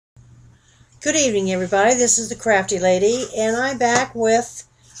Good evening, everybody. This is the Crafty Lady, and I'm back with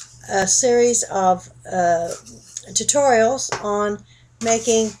a series of tutorials on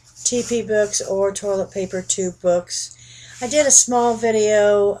making TP books or toilet paper tube books. I did a small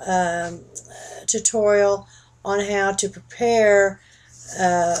video tutorial on how to prepare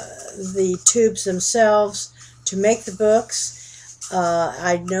the tubes themselves to make the books.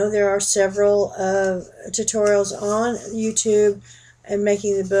 I know there are several tutorials on YouTube and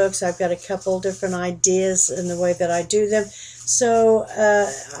making the books. I've got a couple different ideas in the way that I do them. So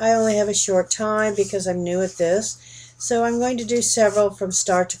I only have a short time because I'm new at this. So I'm going to do several from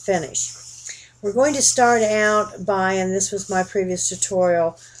start to finish. We're going to start out by, and this was my previous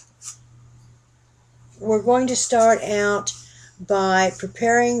tutorial, we're going to start out by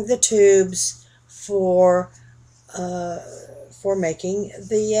preparing the tubes for making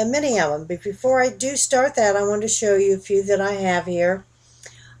the mini album. But before I do start that, I want to show you a few that I have here.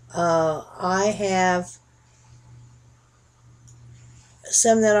 I have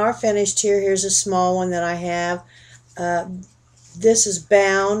some that are finished here. Here's a small one that I have. This is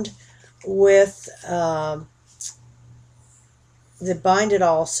bound with the Bind It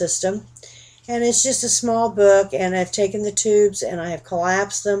All system. And it's just a small book, and I've taken the tubes and I have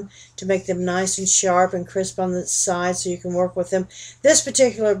collapsed them to make them nice and sharp and crisp on the sides so you can work with them. This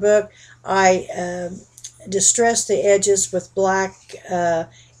particular book, I distressed the edges with black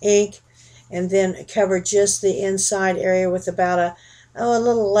ink and then covered just the inside area with about a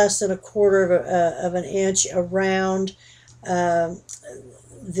little less than a quarter of an inch around the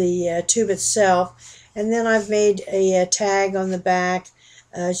tube itself. And then I've made a tag on the back.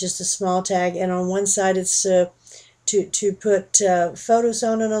 Just a small tag, and on one side it's to put photos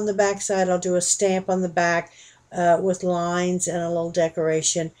on, and on the back side I'll do a stamp on the back with lines and a little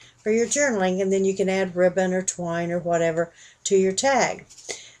decoration for your journaling, and then you can add ribbon or twine or whatever to your tag.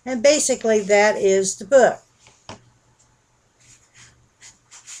 And basically that is the book.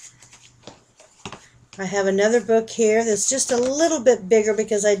 I have another book here that's just a little bit bigger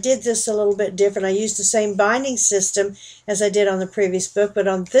because I did this a little bit different. I used the same binding system as I did on the previous book, but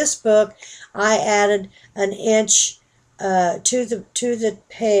on this book I added an inch to the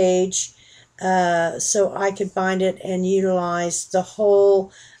page so I could bind it and utilize the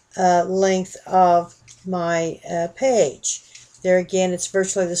whole length of my page. There again, it's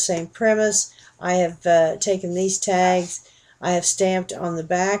virtually the same premise. I have taken these tags. I have stamped on the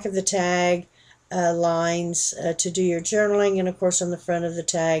back of the tag lines to do your journaling, and of course on the front of the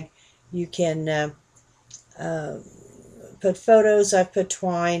tag you can put photos. I've put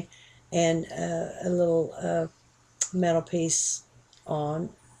twine and a little metal piece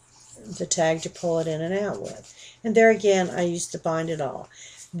on the tag to pull it in and out with. And there again I used to Bind It All.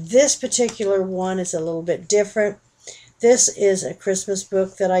 This particular one is a little bit different. This is a Christmas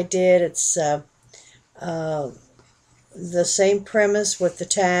book that I did. It's the same premise with the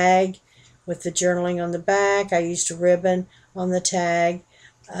tag, with the journaling on the back. I used a ribbon on the tag.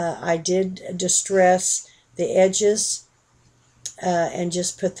 I did distress the edges and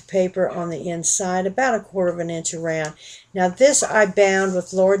just put the paper on the inside about a quarter of an inch around. Now this I bound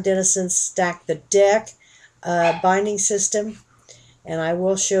with Laura Dennison's Stack the Deck binding system, and I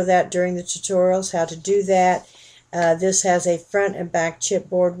will show that during the tutorials how to do that. This has a front and back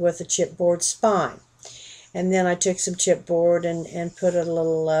chipboard with a chipboard spine. And then I took some chipboard and put a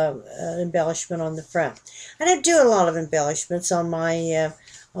little embellishment on the front. I don't do a lot of embellishments on my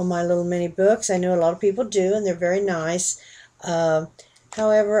little mini books. I know a lot of people do, and they're very nice.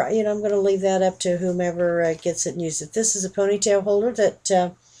 However, I'm going to leave that up to whomever gets it and uses it. This is a ponytail holder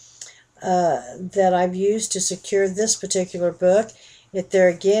that I've used to secure this particular book. It there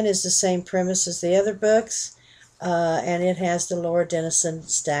again is the same premise as the other books, and it has the Laura Dennison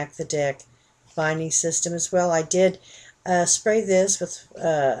Stack the Deck binding system as well. I did spray this with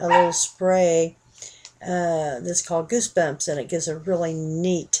a little spray that's called Goosebumps, and it gives a really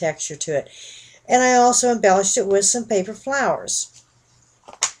neat texture to it. And I also embellished it with some paper flowers.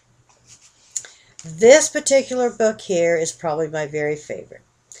 This particular book here is probably my very favorite.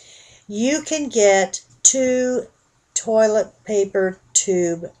 You can get 2 toilet paper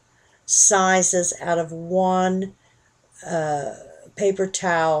tube sizes out of one paper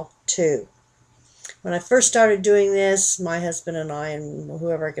towel tube. When I first started doing this, my husband and I and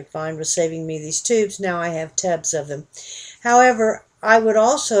whoever I could find was saving me these tubes. Now I have tubs of them. However, I would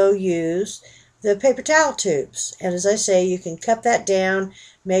also use the paper towel tubes. And as I say, you can cut that down,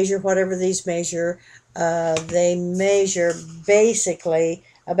 measure whatever these measure. They measure basically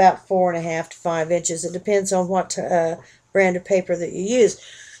about 4.5 to 5 inches. It depends on what brand of paper that you use.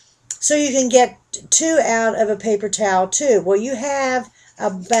 So you can get 2 out of a paper towel tube. Well, you have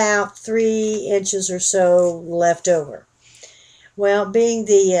about 3 inches or so left over. Well, being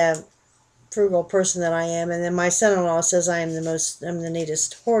the frugal person that I am, and then my son-in-law says I'm the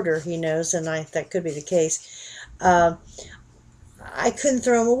neatest hoarder he knows, and that could be the case. I couldn't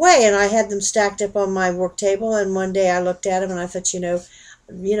throw them away, and I had them stacked up on my work table, and one day I looked at them and I thought,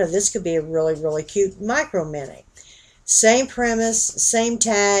 this could be a really, really cute micro mini. Same premise, same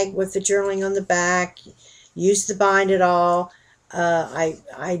tag with the journaling on the back. Used to bind it all.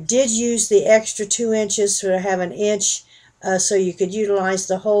 I did use the extra 2 inches to have an inch, so you could utilize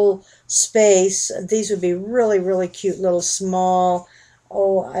the whole space. These would be really, really cute little small,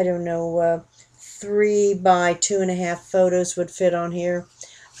 I don't know, 3 by 2.5 photos would fit on here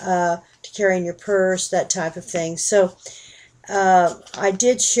to carry in your purse, that type of thing. So I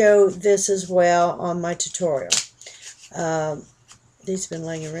did show this as well on my tutorial. These have been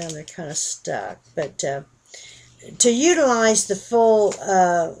laying around, they're kind of stuck, but to utilize the full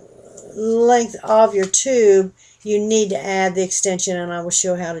length of your tube, you need to add the extension, and I will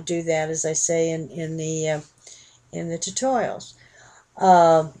show how to do that, as I say in the tutorials.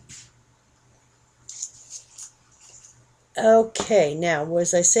 Okay, now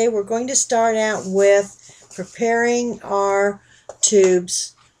as I say, we're going to start out with preparing our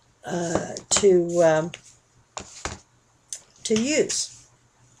tubes to use.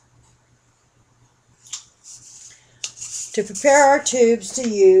 To prepare our tubes to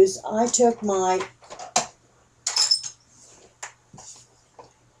use, I took my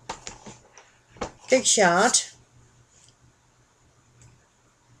Big Shot,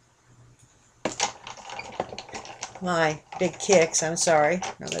 my Big Kicks, I'm sorry,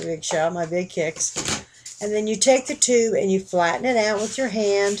 not my Big Shot, my Big Kicks. And then you take the tube and you flatten it out with your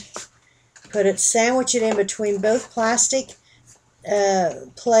hand, sandwich it in between both plastic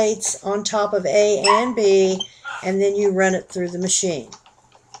plates on top of A and B, and then you run it through the machine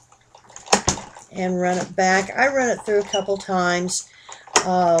and run it back. I run it through a couple times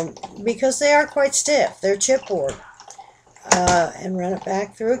because they are quite stiff. They're chipboard. And run it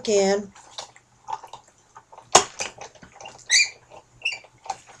back through again.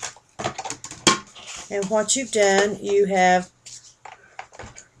 And what you've done, you have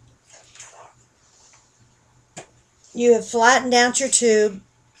flattened out your tube.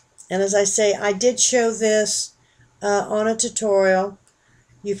 And as I say, I did show this on a tutorial.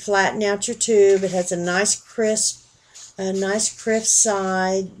 You flatten out your tube. It has a nice crisp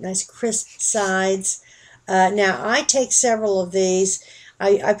sides. Now I take several of these.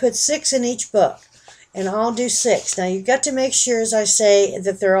 I put 6 in each book, and I'll do 6. Now you've got to make sure, as I say,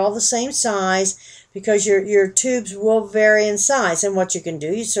 that they're all the same size, because your tubes will vary in size. And what you can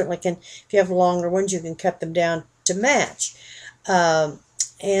do, you certainly can, if you have longer ones, you can cut them down to match.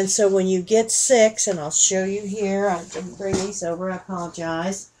 And so when you get 6, and I'll show you here, I didn't bring these over, I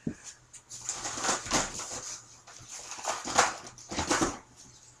apologize.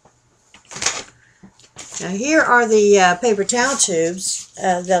 Now here are the paper towel tubes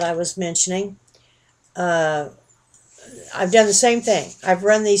that I was mentioning. I've done the same thing. I've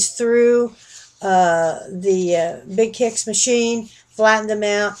run these through the Big Kicks machine, flattened them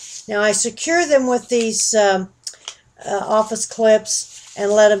out. Now I secure them with these office clips and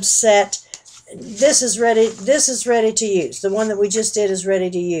let them set. This is ready to use. The one that we just did is ready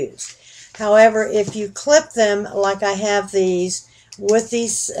to use. However, if you clip them like I have these with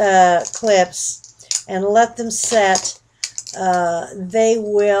these clips and let them set, they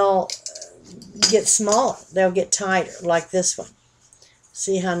will get smaller. They'll get tighter, like this one.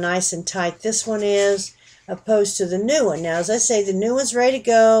 See how nice and tight this one is, opposed to the new one. Now, as I say, the new one's ready to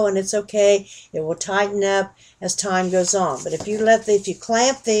go, and it's okay. It will tighten up as time goes on. But if you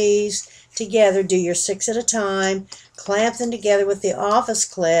clamp these together, do your 6 at a time, clamp them together with the office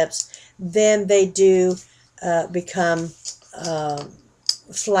clips, then they do become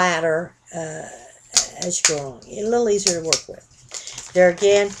flatter as you go along. A little easier to work with. There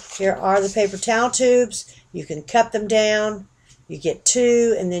again, here are the paper towel tubes. You can cut them down. You get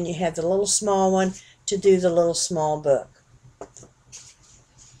 2, and then you have the little small one to do the little small book.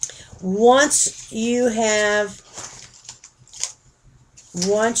 Once you have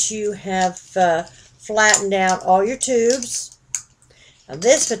flattened out all your tubes, now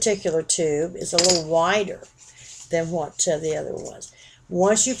this particular tube is a little wider than what the other was.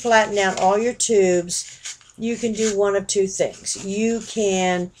 Once you flatten out all your tubes, you can do one of 2 things. You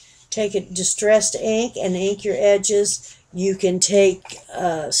can take a distressed ink and ink your edges. You can take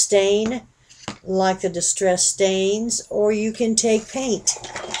stain, like the distressed stains, or you can take paint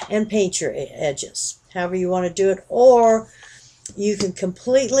and paint your edges, however you want to do it. Or you can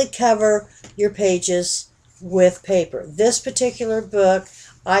completely cover your pages with paper. This particular book,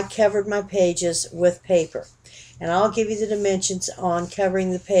 I covered my pages with paper. And I'll give you the dimensions on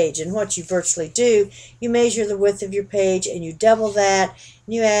covering the page. And what you virtually do, you measure the width of your page and you double that,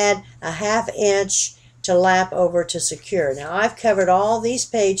 and you add a 1/2 inch to lap over to secure. Now I've covered all these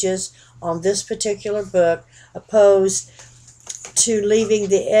pages on this particular book, opposed to leaving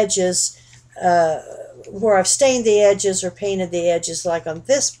the edges where I've stained the edges or painted the edges like on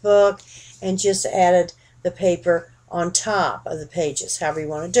this book, and just added the paper on top of the pages, however you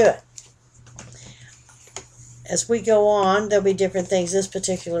want to do it. As we go on, there'll be different things. This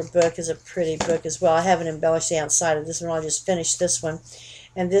particular book is a pretty book as well. I haven't embellished the outside of this one. I'll just finish this one.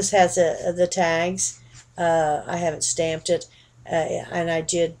 And this has the tags. I haven't stamped it. And I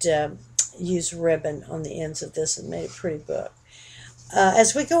did use ribbon on the ends of this and made a pretty book.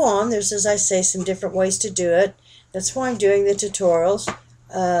 As we go on, there's, as I say, some different ways to do it. That's why I'm doing the tutorials.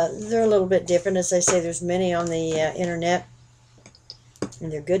 They're a little bit different. As I say, there's many on the internet,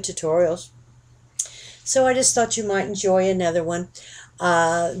 and they're good tutorials. So I just thought you might enjoy another one.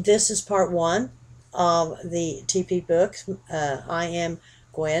 This is part 1 of the TP books. I am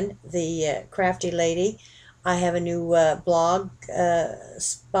Gwen, the crafty lady. I have a new blog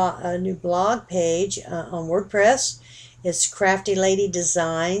page on WordPress. It's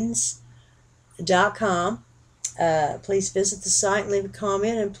craftyladydesigns.com. Please visit the site and leave a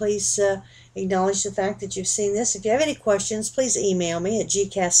comment, and please acknowledge the fact that you've seen this. If you have any questions, please email me at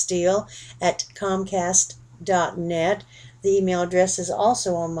gcasteel@comcast.net. The email address is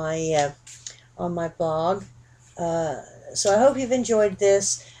also on my blog. So I hope you've enjoyed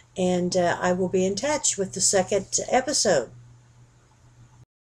this, and I will be in touch with the second episode.